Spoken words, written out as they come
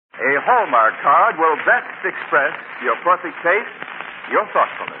A Hallmark card will best express your perfect taste, your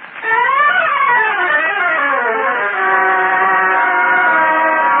thoughtfulness.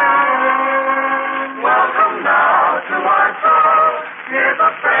 Welcome now to our show. Here's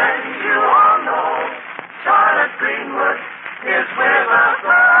a friend you all know. Charlotte Greenwood is with us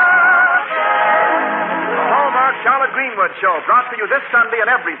again. The Hallmark Charlotte Greenwood Show, brought to you this Sunday and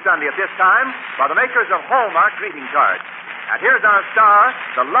every Sunday at this time by the makers of Hallmark greeting cards. And here's our star,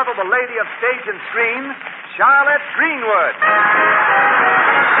 the lovable lady of stage and screen, Charlotte Greenwood.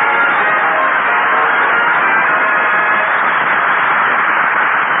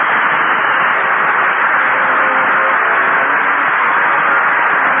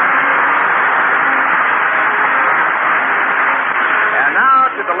 And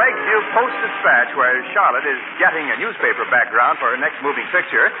now to the Lakeview Post-Dispatch, where Charlotte is getting a newspaper background for her next moving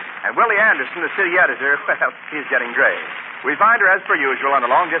picture, and Willie Anderson, the city editor, well, he's getting gray. We find her, as per usual, on the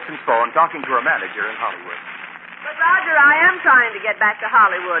long-distance phone talking to her manager in Hollywood. But, Roger, I am trying to get back to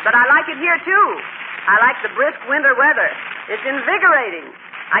Hollywood, but I like it here, too. I like the brisk winter weather. It's invigorating.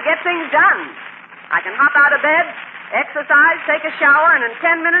 I get things done. I can hop out of bed, exercise, take a shower, and in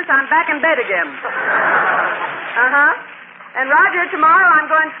 10 minutes I'm back in bed again. Uh-huh. And, Roger, tomorrow I'm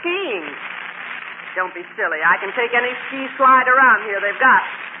going skiing. Don't be silly. I can take any ski slide around here they've got,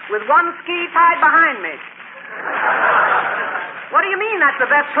 with one ski tied behind me. What do you mean that's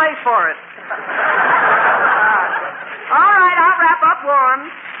the best place for it? All right, I'll wrap up warm.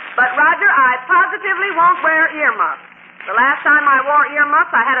 But, Roger, I positively won't wear earmuffs. The last time I wore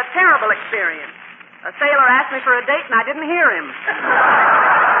earmuffs, I had a terrible experience. A sailor asked me for a date, and I didn't hear him.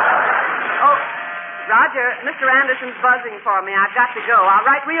 Oh, Roger, Mr. Anderson's buzzing for me. I've got to go. I'll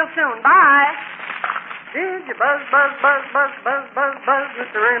write real soon. Bye. Did you buzz, buzz, buzz, buzz, buzz, buzz, buzz,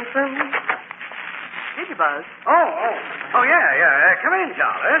 Mr. Anderson? Did you buzz? Oh, yeah. Come in,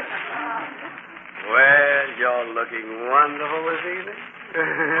 Charlotte. Well, you're looking wonderful this evening.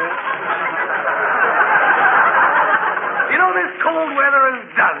 You know, this cold weather has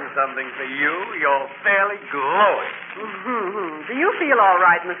done something for you. You're fairly glowing. Do you feel all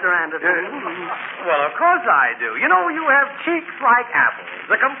right, Mr. Anderson? Well, of course I do. You know, you have cheeks like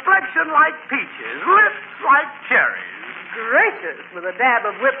apples, a complexion like peaches, lips like cherries. Gracious, with a dab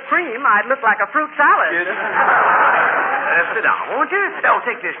of whipped cream, I'd look like a fruit salad. Sit down, won't you? Oh,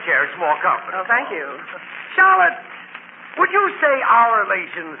 take this chair. It's more comfortable. Oh, thank you. Charlotte, would you say our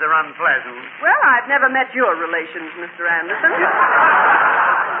relations are unpleasant? Well, I've never met your relations, Mr. Anderson.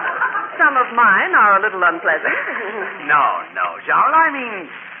 Some of mine are a little unpleasant. No, Charlotte. I mean,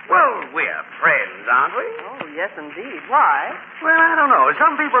 well, we're friends, aren't we? Oh, yes, indeed. Why? Well, I don't know.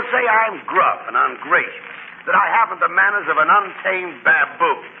 Some people say I'm gruff and ungracious, that I haven't the manners of an untamed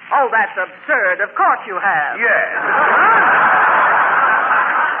baboon. Oh, that's absurd. Of course you have. Yes.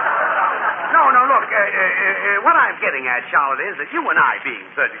 No, look, what I'm getting at, Charlotte, is that you and I being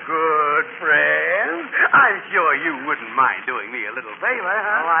such good friends, I'm sure you wouldn't mind doing me a little favor,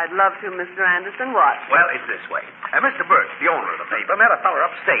 huh? Oh, I'd love to, Mr. Anderson. What? Well, it's this way. Mr. Birch, the owner of the paper, met a feller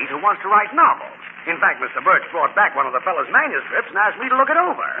upstate who wants to write novels. In fact, Mr. Birch brought back one of the fellow's manuscripts and asked me to look it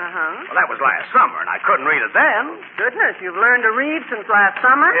over. Uh-huh. Well, that was last summer, and I couldn't read it then. Goodness, you've learned to read since last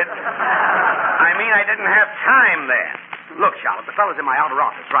summer? I mean, I didn't have time then. Look, Charlotte, the fellow's in my outer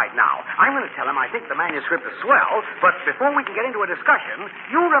office right now. I'm going to tell him I think the manuscript is swell, but before we can get into a discussion,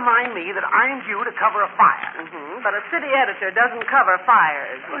 you remind me that I'm due to cover a fire. But a city editor doesn't cover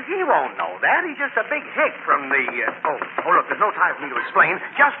fires. Well, he won't know that. He's just a big hick from the... Oh, look, there's no time for me to explain.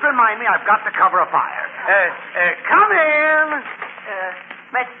 Just remind me I've got to cover a fire. Come in.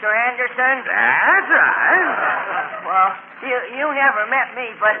 Mr. Anderson? That's right. Well, you never met me,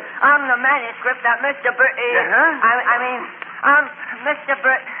 but I'm the manuscript that Mr. Burt... Mr.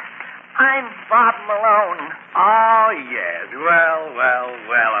 Burt... I'm Bob Malone. Oh, yes. Well.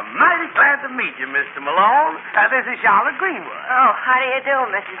 I'm mighty glad to meet you, Mr. Malone. This is Charlotte Greenwood. Oh, how do you do,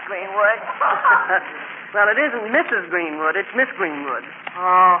 Mrs. Greenwood? Well, it isn't Mrs. Greenwood. It's Miss Greenwood.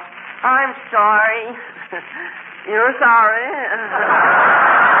 Oh, I'm sorry. You're sorry?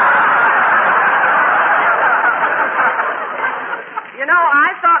 You know,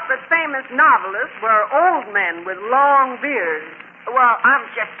 I thought that famous novelists were old men with long beards. Well, I'm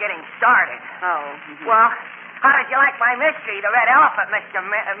just getting started. Oh. Well, how did you like my mystery, The Red Elephant, Mr.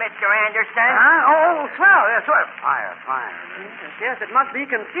 Anderson? Oh, swell. Yes, swell. Fire. Yes, it must be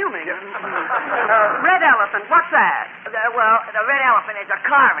consuming. Red Elephant, what's that? The Red Elephant is a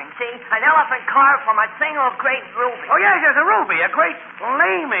carving, see? An elephant carved from a single great ruby. Oh, yes, a ruby. A great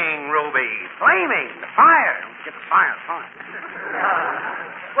flaming ruby. Flaming. Fire. Get the fire.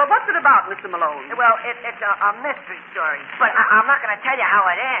 Well, what's it about, Mr. Malone? Well, it's a mystery story, but I'm not going to tell you how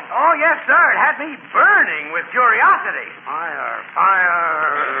it ends. Oh, yes, sir. It had me burning with curiosity. Fire,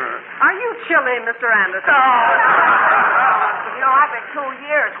 fire. Are you chilly, Mr. Anderson? You know, I've been 2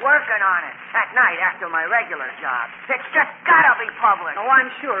 years working on it. At night, after my regular job. It's just gotta be published. Oh, I'm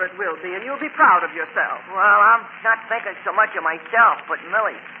sure it will be, and you'll be proud of yourself. Well, I'm not thinking so much of myself, but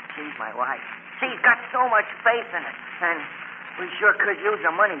Millie, she's my wife. She's got so much faith in it, and we sure could use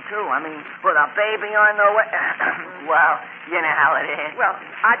the money, too. I mean, with a baby on the way. Well, you know how it is. Well,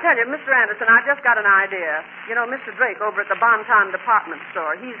 I tell you, Mr. Anderson, I just got an idea. You know, Mr. Drake over at the Bonton department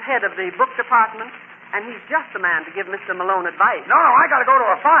store, he's head of the book department, and he's just the man to give Mr. Malone advice. No, I got to go to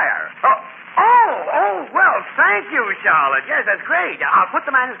a fire. Well, thank you, Charlotte. Yes, that's great. I'll put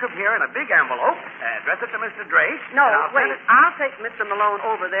the manuscript here in a big envelope, address it to Mr. Drake. No, I'll wait. I'll take Mr. Malone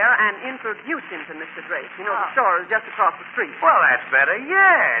over there and introduce him to Mr. Drake. You know, the store is just across the street. Well, that's better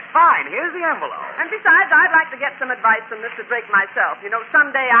yet. Fine, here's the envelope. And besides, I'd like to get some advice from Mr. Drake myself. You know,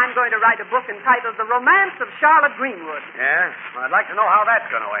 someday I'm going to write a book entitled The Romance of Charlotte Greenwood. Yes? I'd like to know how that's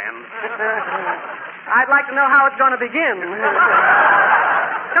going to end. I'd like to know how it's going to begin.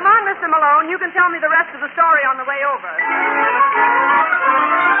 Come on, Mr. Malone. You can tell me the rest of the story on the way over.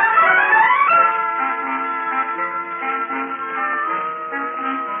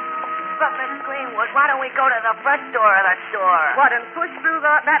 But, Miss Greenwood, why don't we go to the front door of the store? What, and push through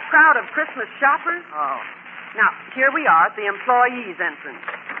that crowd of Christmas shoppers? Oh. Now, here we are at the employees' entrance.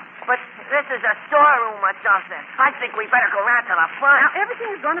 But this is a storeroom or something. I think we better go round to the front. Now,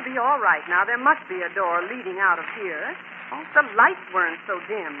 everything's going to be all right. Now, there must be a door leading out of here. Oh, the lights weren't so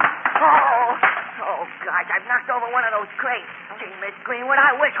dim. Oh, gosh, I've knocked over one of those crates. Gee, Miss Greenwood,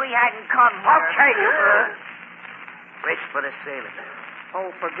 I wish we hadn't come here. Okay. Reach for the ceiling. Oh,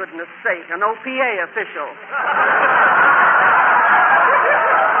 for goodness sake, an OPA official.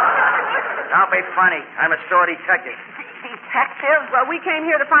 Don't be funny. I'm a store detective. Detective? Well, we came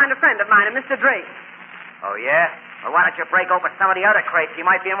here to find a friend of mine, a Mr. Drake. Oh, yeah? Well, why don't you break open some of the other crates? You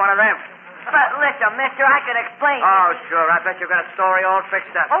might be in one of them. But listen, mister, I can explain. Oh, sure. I bet you've got a story all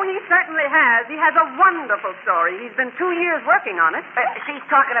fixed up. Oh, he certainly has. He has a wonderful story. He's been 2 years working on it. She's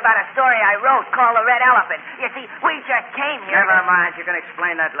talking about a story I wrote called The Red Elephant. You see, we just came here. Never mind. You can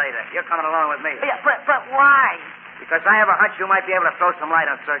explain that later. You're coming along with me. Yeah, but why? Because I have a hunch you might be able to throw some light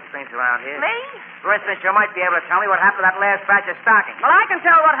on certain things around here. Me? For instance, you might be able to tell me what happened to that last batch of stockings. Well, I can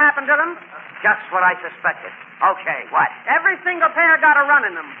tell what happened to them. Just what I suspected. Okay, what? Every single pair got a run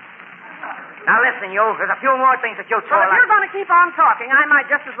in them. Now listen, you. There's a few more things that you two Well, are if you're going to keep on talking, I might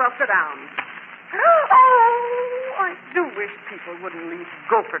just as well sit down. Oh, I do wish people wouldn't leave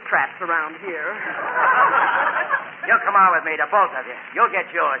gopher traps around here. You come on with me, the both of you. You'll get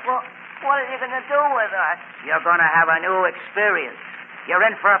yours. Well, what are you going to do with us? You're going to have a new experience. You're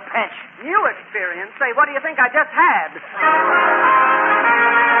in for a pinch. New experience? Say, what do you think I just had?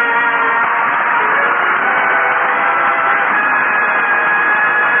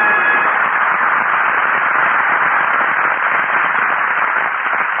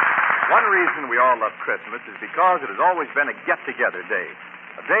 One reason we all love Christmas is because it has always been a get-together day,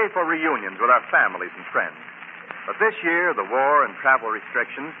 a day for reunions with our families and friends. But this year, the war and travel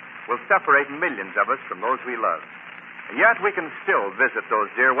restrictions will separate millions of us from those we love. And yet we can still visit those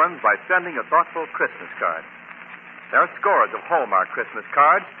dear ones by sending a thoughtful Christmas card. There are scores of Hallmark Christmas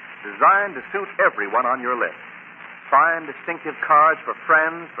cards designed to suit everyone on your list. Fine, distinctive cards for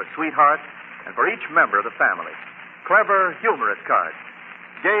friends, for sweethearts, and for each member of the family. Clever, humorous cards.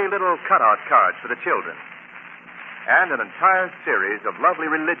 Gay little cutout cards for the children. And an entire series of lovely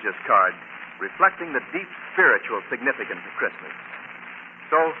religious cards reflecting the deep spiritual significance of Christmas.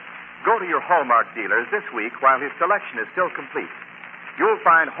 So, go to your Hallmark dealers this week while his selection is still complete. You'll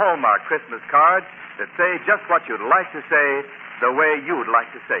find Hallmark Christmas cards that say just what you'd like to say the way you'd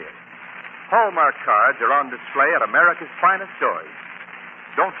like to say it. Hallmark cards are on display at America's finest stores.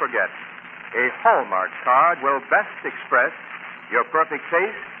 Don't forget, a Hallmark card will best express your perfect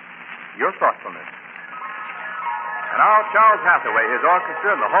taste, your thoughtfulness. And now Charles Hathaway, his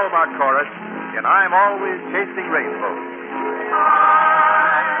orchestra, and the Hallmark chorus in I'm Always Chasing Rainbows. I'm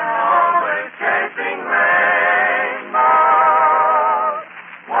always chasing rainbows,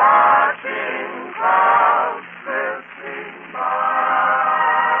 watching clouds drifting by.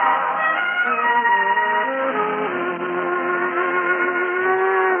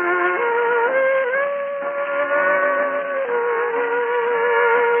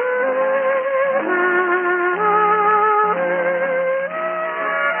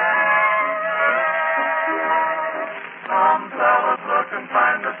 Some fellas look and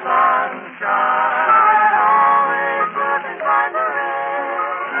find the sunshine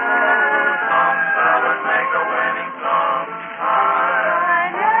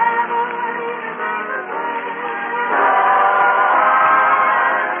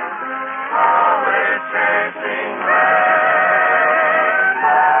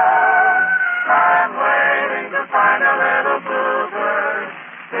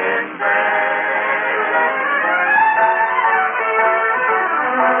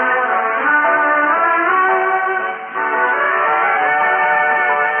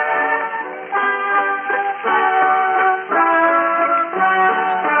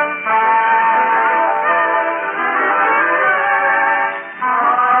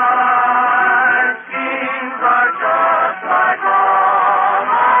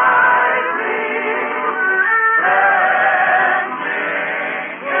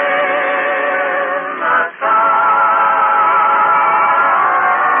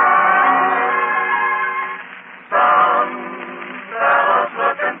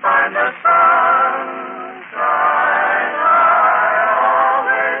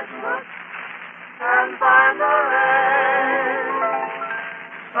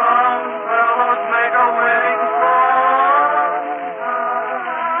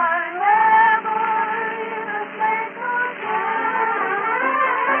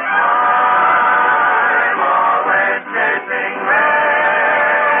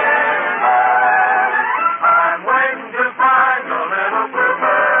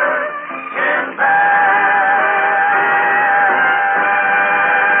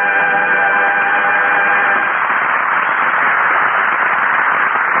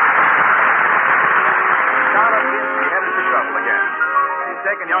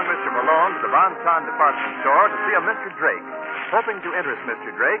Bon-Ton department store to see a Mr. Drake, hoping to interest Mr.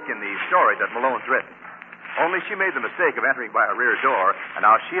 Drake in the story that Malone's written. Only she made the mistake of entering by a rear door, and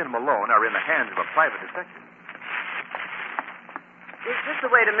now she and Malone are in the hands of a private detective. Is this the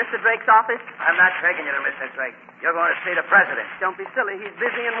way to Mr. Drake's office? I'm not taking you to Mr. Drake. You're going to see the president. Don't be silly. He's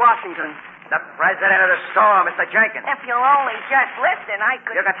busy in Washington. The president of the store, Mr. Jenkins. If you'll only just listen, I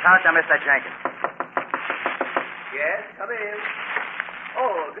could... You can talk to Mr. Jenkins. Yes, come in.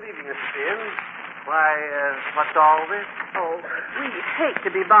 Oh, good evening, Mr. Finn. Why, what's all this? Oh, we hate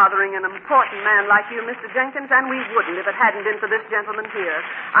to be bothering an important man like you, Mr. Jenkins, and we wouldn't if it hadn't been for this gentleman here.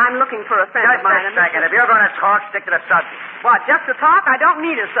 I'm looking for a friend of Just mine. a second. If you're going to talk, stick to the subject. What, just to talk? I don't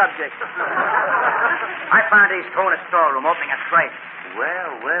need a subject. I found these two in a storeroom opening a crate.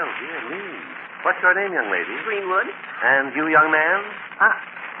 Well, dear me. What's your name, young lady? Greenwood? And you, young man?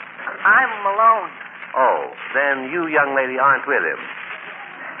 I'm Malone. Oh, then you, young lady, aren't with him.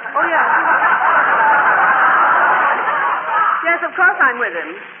 Oh, yeah. Yes, of course I'm with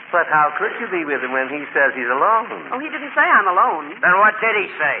him. But how could you be with him when he says he's alone? Oh, he didn't say I'm alone. Then what did he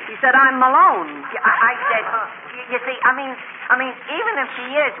say? He said I'm Malone. Yeah, I said, you see, I mean, even if she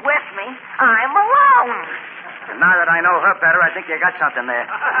is with me, I'm alone. Now that I know her better, I think you got something there.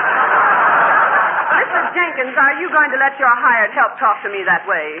 Mr. Jenkins, are you going to let your hired help talk to me that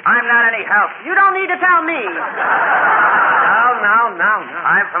way? I'm not any help. You don't need to tell me. Now.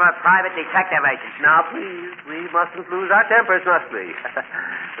 I'm from a private detective agency. Now, please, we mustn't lose our tempers, must we?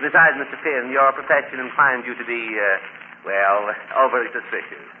 Besides, Mr. Finn, your profession inclines you to be, overly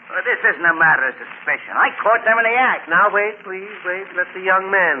suspicious. Well, this isn't a matter of suspicion. I caught them in the act. Now, wait, please, wait. Let the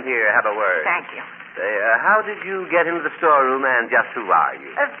young man here have a word. Thank you. Say, how did you get into the storeroom, and just who are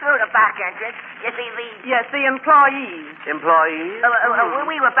you? Through the back entrance. You see, Yes, the employees. Employees?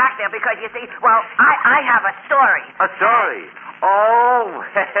 we were back there because, you see, I have a story. A story? Oh,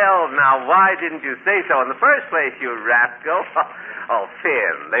 well, now, why didn't you say so in the first place, you rascal? Oh,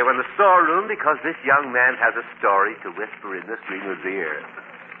 Finn, they were in the storeroom because this young man has a story to whisper in Miss Greenwood's ear.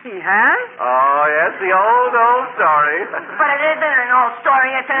 He has? Oh, yes, the old story. But it isn't an old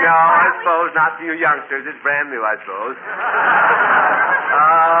story, it's an... No, I suppose not to you youngsters. It's brand new, I suppose.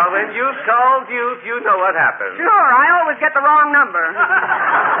 When youth calls youth, you know what happens. Sure, I always get the wrong number.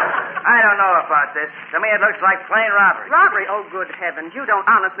 I don't know about this. To me, it looks like plain robbery. Robbery? Oh, good heavens. You don't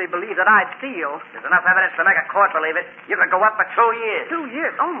honestly believe that I'd steal. There's enough evidence to make a court believe it. You could go up for 2 years. 2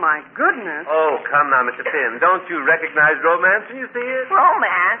 years? Oh, my goodness. Oh, come now, Mr. Finn. Don't you recognize romance when you see it?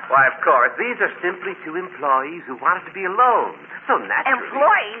 Romance? Why, of course. These are simply two employees who wanted to be alone. So naturally.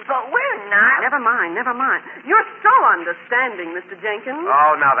 Employees? But we're not. Never mind. You're so understanding, Mr. Jenkins.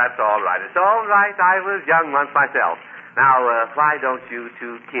 Oh, now that's all right. It's all right. I was young once myself. Now, why don't you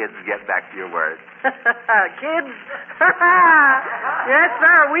two kids get back to your work? Kids? Yes,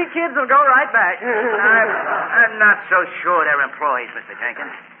 sir. We kids will go right back. I'm not so sure they're employees, Mr.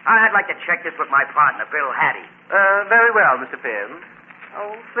 Jenkins. I'd like to check this with my partner, Bill Hattie. Very well, Mr. Finn.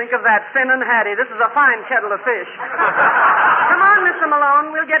 Oh, think of that, Finn and Hattie. This is a fine kettle of fish. Come on, Mr.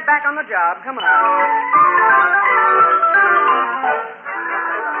 Malone. We'll get back on the job. Come on.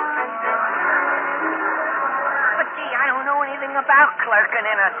 But, gee, I don't know anything about clerking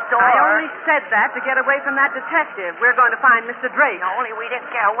in a store. I only said that to get away from that detective. We're going to find Mr. Drake. No, only we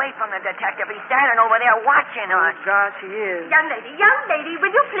didn't get away from the detective. He's standing over there watching us. Gosh, he is. Young lady,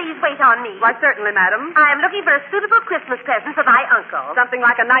 will you please wait on me? Why, certainly, madam. I am looking for a suitable Christmas present for my uncle. Something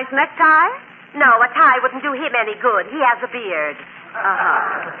like a nice necktie? No, a tie wouldn't do him any good. He has a beard.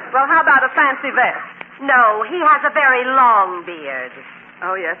 Uh-huh. Well, how about a fancy vest? No, he has a very long beard.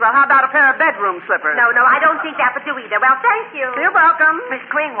 Oh, yes. Well, how about a pair of bedroom slippers? No, I don't think that would do either. Well, thank you. You're welcome. Miss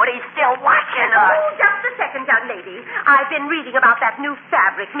Greenwood, he's still watching us. Oh, just a second, young lady. I've been reading about that new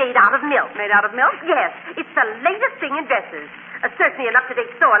fabric made out of milk. Made out of milk? Yes, it's the latest thing in dresses. Certainly an up-to-date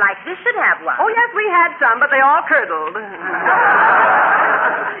store like this should have one. Oh, yes, we had some, but they all curdled.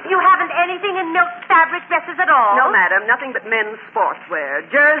 You haven't anything in milk fabric dresses at all? No, madam. Nothing but men's sportswear.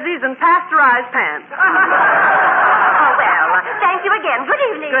 Jerseys and pasteurized pants. Oh, well, thank you again. Good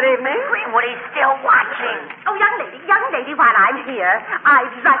evening. Good evening. Greenwood, he's still watching. Oh, young lady, while I'm here,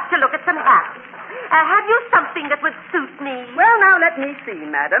 I'd like to look at some hats. Have you something that would suit me? Well, now, let me see,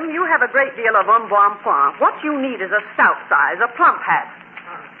 madam. You have a great deal of embonpoint. What you need is a stout size, a plump hat.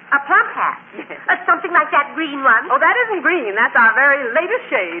 A plump hat? Yes. Something like that green one? Oh, that isn't green. That's our very latest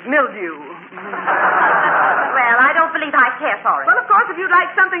shade, mildew. Well, I don't believe I care for it. Well, of course, if you'd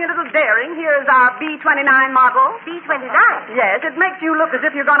like something a little daring, here's our B-29 model. B-29? Yes, it makes you look as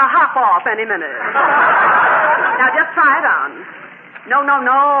if you're going to hop off any minute. Now, just try it on. No.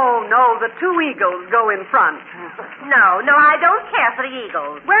 The two eagles go in front. No, I don't care for the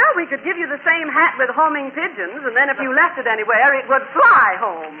eagles. Well, we could give you the same hat with homing pigeons, and then if you left it anywhere, it would fly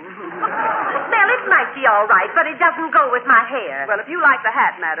home. Well, it might be all right, but it doesn't go with my hair. Well, if you like the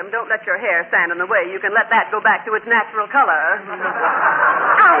hat, madam, don't let your hair stand in the way. You can let that go back to its natural color.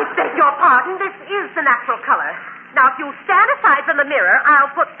 I beg your pardon. This is the natural color. Now, if you'll stand aside from the mirror,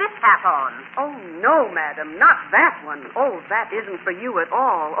 I'll put this hat on. Oh, no, madam, not that one. Oh, that isn't for you at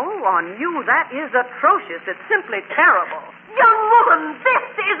all. Oh, on you, that is atrocious. It's simply terrible. Young woman,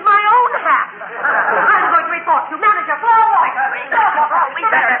 this is my own hat. I'm going to report you. Manager, forward. We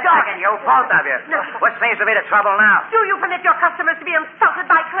better talk, you, both of you. What seems to be the trouble now? Do you permit your customers to be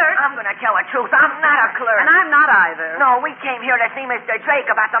insulted by clerks? I'm going to tell the truth. I'm not a clerk. And I'm not either. No, we came here to see Mr. Drake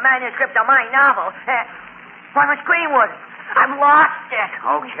about the manuscript of my novel. Why, Miss Greenwood, I've lost it.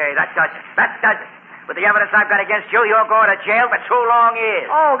 Okay, that does it. With the evidence I've got against you, you're going to jail for 2 long years.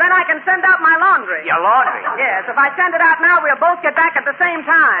 Oh, then I can send out my laundry. Your laundry? Yes, if I send it out now, we'll both get back at the same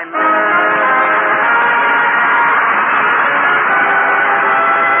time.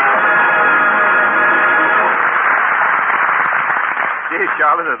 Gee,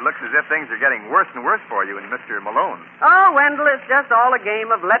 Charlotte, it looks as if things are getting worse and worse for you and Mr. Malone. Oh, Wendell, it's just all a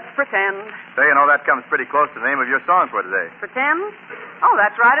game of let's pretend. So, you know, that comes pretty close to the name of your song for today. Pretend? Oh,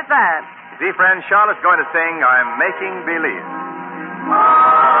 that's right at that. See, friends, Charlotte's going to sing I'm Making Believe.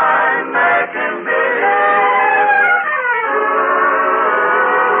 I'm making believe.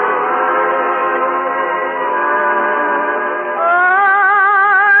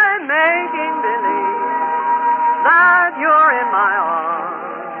 I'm making believe that you're in my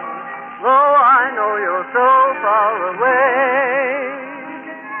arms, though I know you're so far away.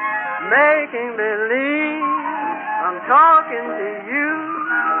 Making believe I'm talking to you.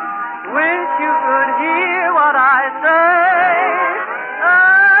 Wish you could hear what I say.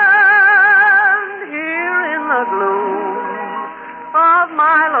 And here in the gloom of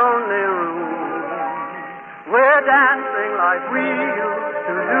my lonely room, we're dancing like we used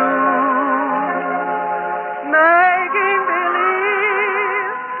to do. Making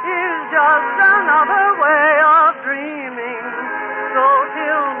believe is just another way of dreaming. So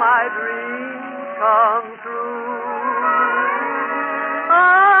till my dreams come true,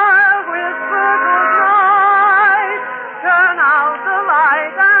 I'll whisper goodnight, turn out the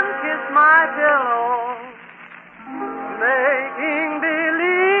light and kiss my pillow. Making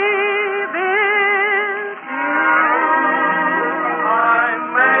believe it's you. I'm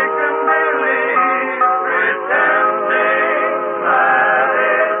making believe, pretending that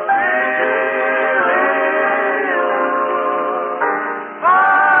it's really you.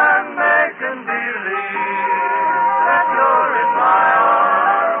 I'm making believe that you're in my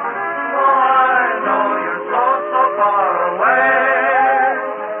arms, though I know you're so far away.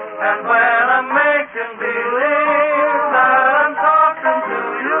 And when I'm making believe that I'm talking to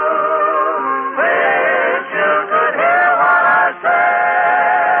you, wish you could hear what I say.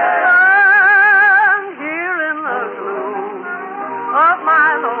 And here in the gloom of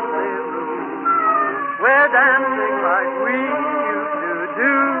my lonely room, we're dancing like we used to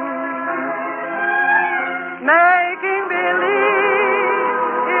do. Making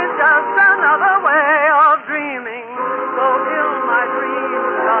believe is just another way of dreaming. So till my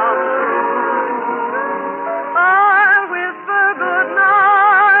dreams come true, I'll whisper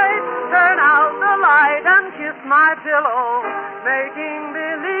goodnight, turn out the light and kiss my pillow. Making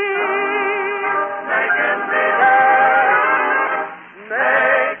believe, Making believe,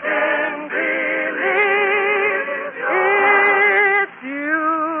 making believe it's you.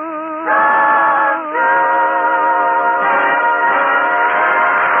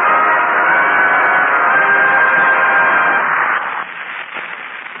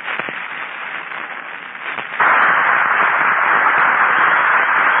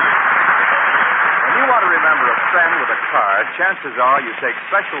 When you want to remember a friend with a card, chances are you take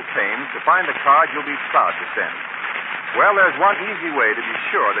special pains to find a card you'll be proud to send. Well, there's one easy way to be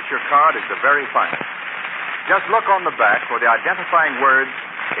sure that your card is the very finest. Just look on the back for the identifying words,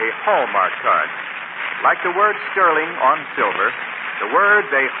 a Hallmark card. Like the word sterling on silver, the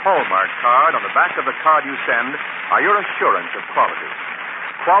words a Hallmark card on the back of the card you send are your assurance of quality.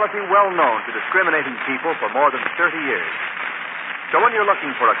 Quality well known to discriminating people for more than 30 years. So when you're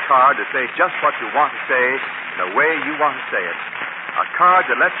looking for a card to say just what you want to say in the way you want to say it, a card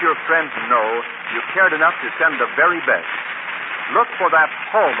that lets your friends know you cared enough to send the very best, look for that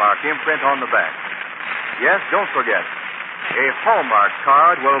Hallmark imprint on the back. Yes, don't forget, a Hallmark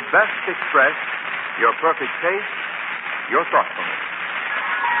card will best express your perfect taste, your thoughtfulness.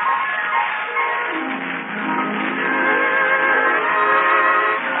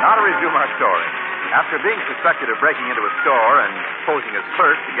 After being suspected of breaking into a store and posing as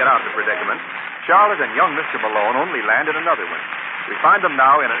clerks to get out of the predicament, Charlotte and young Mr. Malone only landed another one. We find them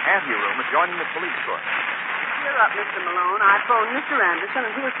now in an anteroom adjoining the police court. Cheer up, Mr. Malone. I phoned Mr. Anderson,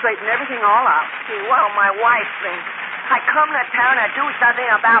 and he'll straighten everything all out. Gee, well, my wife thinks I come to town to do something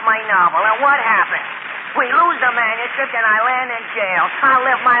about my novel, and what happens? We lose the manuscript, and I land in jail. I'll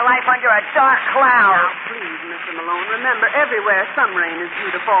live my life under a dark cloud. Now, please, Mr. Malone, remember, everywhere some rain is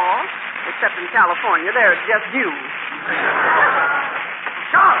due to fall. Except in California. There it's just due.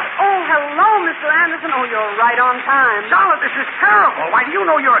 Charlotte! Oh, hello, Mr. Anderson. Oh, you're right on time. Charlotte, this is terrible. Why, do you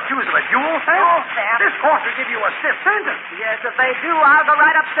know you're accused of a jewel theft? Jewel theft? This court will give you a stiff sentence. Yes, if they do, I'll go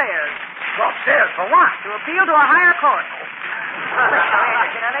right upstairs. Go upstairs for what? To appeal to a higher court. Mr.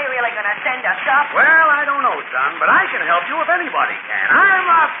 Anderson, are they really going to send us up? Well, I don't know, son, but I can help you if anybody can. I'm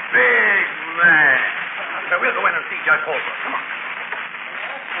a big man. So we'll go in and see Judge Holbrook. Come on.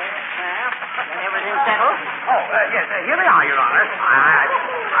 Well, everything settled? Oh, yes, here they are, Your Honor.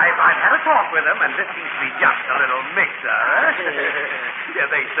 I've had a talk with them, and this seems to be just a little mix-up. Yeah,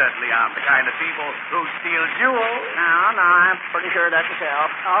 they certainly aren't the kind of people who steal jewels. No, I'm pretty sure that's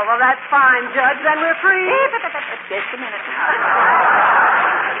yourself. Oh, well, that's fine, Judge. Then we're free. Just a minute.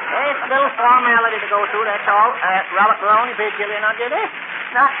 It's a little formality to go through, that's all. Robert Malone, you plead guilty or not guilty?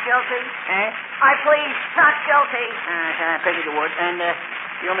 Not guilty. I plead not guilty. I figured you would. And,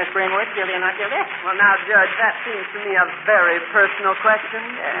 you, Miss Greenwood, guilty or not guilty? Well, now, Judge, that seems to me a very personal question.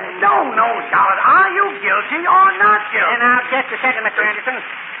 No, Charlotte. Are you guilty or not guilty? And now, just a second, Mr. Anderson.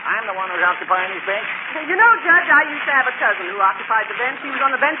 I'm the one who's occupying this bench. You know, Judge, I used to have a cousin who occupied the bench. He was on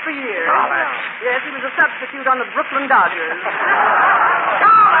the bench for years. Charlotte. Yes, he was a substitute on the Brooklyn Dodgers.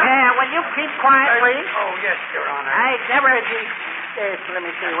 Charlotte! Yeah, will you keep quiet, please? Oh, yes, Your Honor. I never heard you... let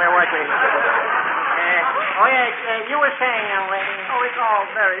me see, where was we? You were saying, young lady... Oh, it's all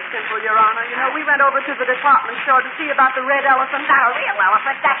very simple, Your Honor. You know, we went over to the department store to see about the red elephant. Not a real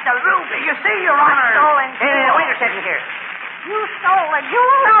elephant, that's the ruby. You see, Your Honor. Stolen jewel. Wait a second here. You stole a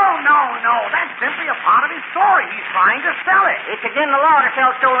jewel? No. That's simply a part of his story. He's trying to sell it. It's against the law to sell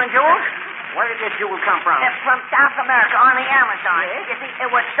stolen jewels. Where did this jewel come from? It's from South America on the Amazon. Yes? You see, it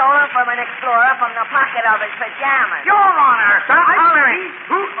was stolen from an explorer from the pocket of his pajamas. Your Honor. Stop hollering.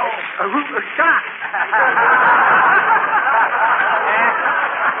 Shut.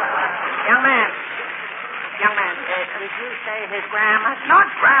 Young man, did you say his grandma's? Not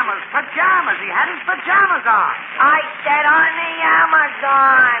grandma's, pajamas. He had his pajamas on. I said on the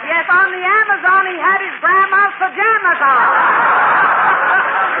Amazon. Yes, on the Amazon he had his grandma's pajamas on.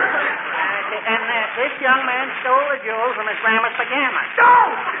 And this young man stole the jewels from his grandma's pajamas. No!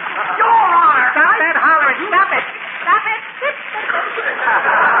 Your Honor! Stop that hollering. Stop it. Stop it.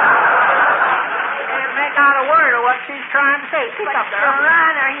 Can't make out a word of what she's trying to say. Speak up, Your girl.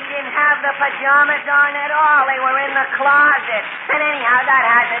 Honor, he didn't have the pajamas on at all. They were in the closet. And anyhow, that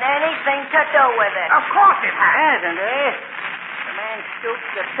hasn't anything to do with it. Of course it has. Hasn't it? The man stooped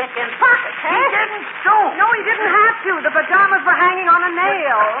to pick in pockets, He didn't stoop. No, he didn't have to. The pajamas were hanging on a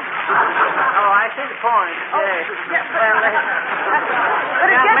nail. Oh, I see the point. Yes. Well,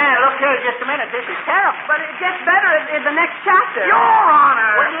 But it young gets, man, look here just a minute. This is terrible. but it gets better in the next chapter. Your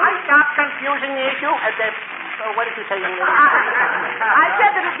Honor. Will you stop confusing the issue? What did you say, young lady? I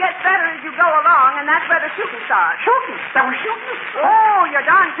said that it gets better as you go along, and that's where the shooting starts. Shooting. There was shooting. Oh, you're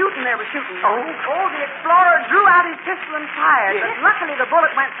darn shooting there was shooting. Oh, the explorer drew out his pistol and fired, but luckily the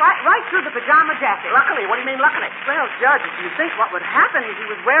bullet went right through the pajama jacket. Luckily? What do you mean, luckily? Well, Judge, if you think what would happen if he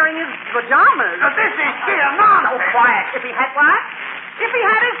was wearing his pajamas. Now, this is sheer nonsense. Oh, quiet. If he had what? If he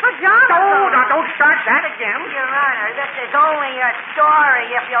had his pajamas on. Now, don't start that again. Your Honor, this is only a story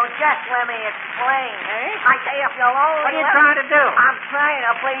if you'll just let me explain. I say if you'll only... What are you trying to do? I'm trying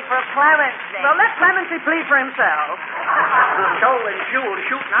to plead for clemency. Well, let Clemency plead for himself. Stolen jewel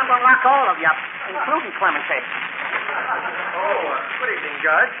shooting. I'm going to lock all of you up, including Clemency. Oh, good evening,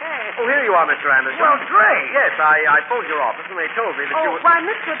 Judge. Oh, here you are, Mr. Anderson. Well, Dre. Yes, I phoned your office, and they told me that you Oh, were... why,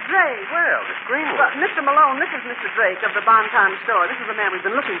 Mr. Drake. Well, Miss Greenwood. Well, Mr. Malone, this is Mr. Drake of the Bonton store. This is the man we've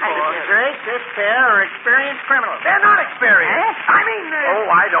been looking for. Mr. Drake, this pair are experienced criminals. They're not experienced. I mean... Oh,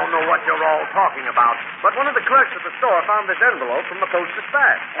 I don't know what you're all talking about, but one of the clerks at the store found this envelope from the Post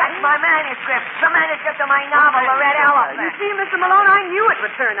Dispatch. That's my manuscript. The manuscript of my novel, The Red You Elephant. see, Mr. Malone, I knew it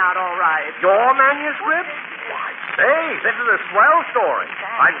would turn out all right. Your manuscript? Why, say, this is a swell story.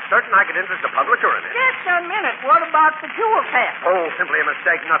 I'm certain I could interest the publisher in it. Just a minute. What about the jewel theft? Oh, simply a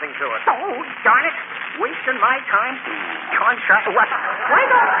mistake, nothing to it. Oh, darn it. Wasting my time. Contract. What? Why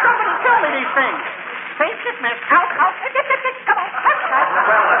don't somebody tell me these things? Face it, miss. Out. Come on.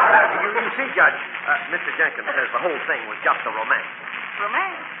 Well, you see, Judge, Mr. Jenkins says the whole thing was just a romance.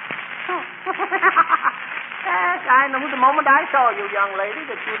 Romance? Yes, I knew the moment I saw you, young lady,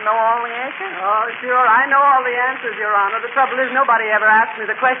 that you'd know all the answers. Oh, sure, I know all the answers, Your Honor. The trouble is nobody ever asked me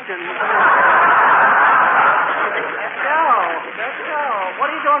the questions. Let's go. What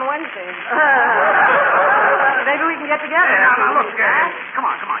are you doing Wednesday? Maybe we can get together. Now, look, come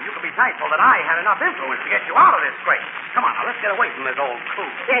on. You can be thankful that I had enough influence to get you out of this scrape. Come on, now, let's get away from this old coot.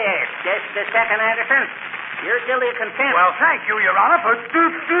 Yes, just a second, Anderson. You're guilty of contempt. Well, thank you, Your Honor, for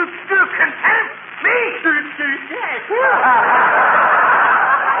contempt. Me? Yes. That'll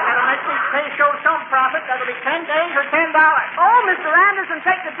make this case show some profit. That'll be 10 days or $10. Oh, Mr. Anderson,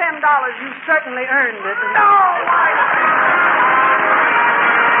 take the $10. You certainly earned it. No!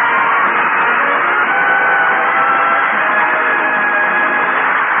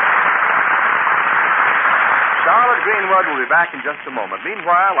 Charlotte Greenwood will be back in just a moment.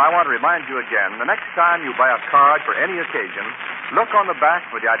 Meanwhile, I want to remind you again, the next time you buy a card for any occasion, look on the back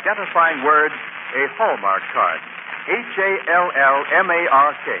for the identifying word, a Hallmark card. Hallmark.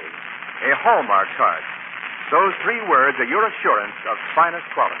 A Hallmark card. Those 3 words are your assurance of finest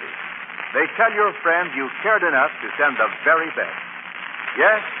quality. They tell your friends you cared enough to send the very best.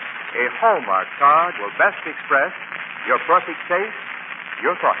 Yes, a Hallmark card will best express your perfect taste,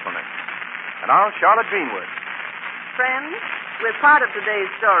 your thoughtfulness. And now, Charlotte Greenwood. Friends, with part of today's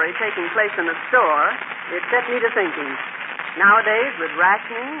story taking place in a store, it set me to thinking. Nowadays, with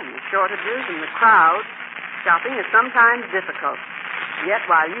rationing and shortages and the crowd, shopping is sometimes difficult. Yet,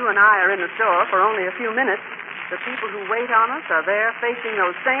 while you and I are in the store for only a few minutes, the people who wait on us are there facing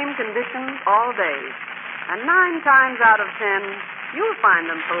those same conditions all day. And 9 times out of 10, you'll find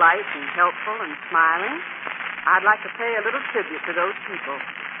them polite and helpful and smiling. I'd like to pay a little tribute to those people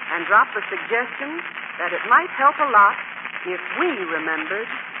and drop the suggestion that it might help a lot if we remembered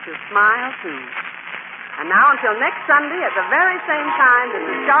to smile, too. And now, until next Sunday at the very same time, this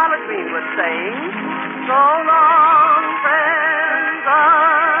is Charlotte Greenwood saying, so long, friends,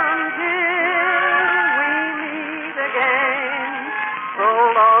 until we meet again. So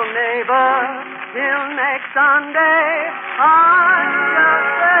long, neighbor, till next Sunday, I just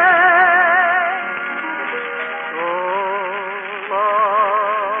say, so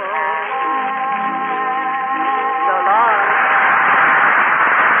long. So long.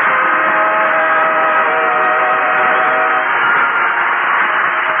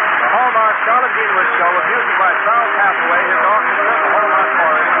 Charlotte Greenwood Show with music by Charles Hathaway, his orchestra, the Hallmark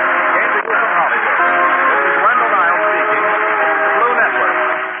Chorus, came to you from Hollywood. This is Wendell Niles speaking. It's the Blue Network.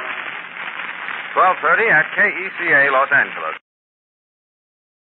 12:30 at KECA, Los Angeles.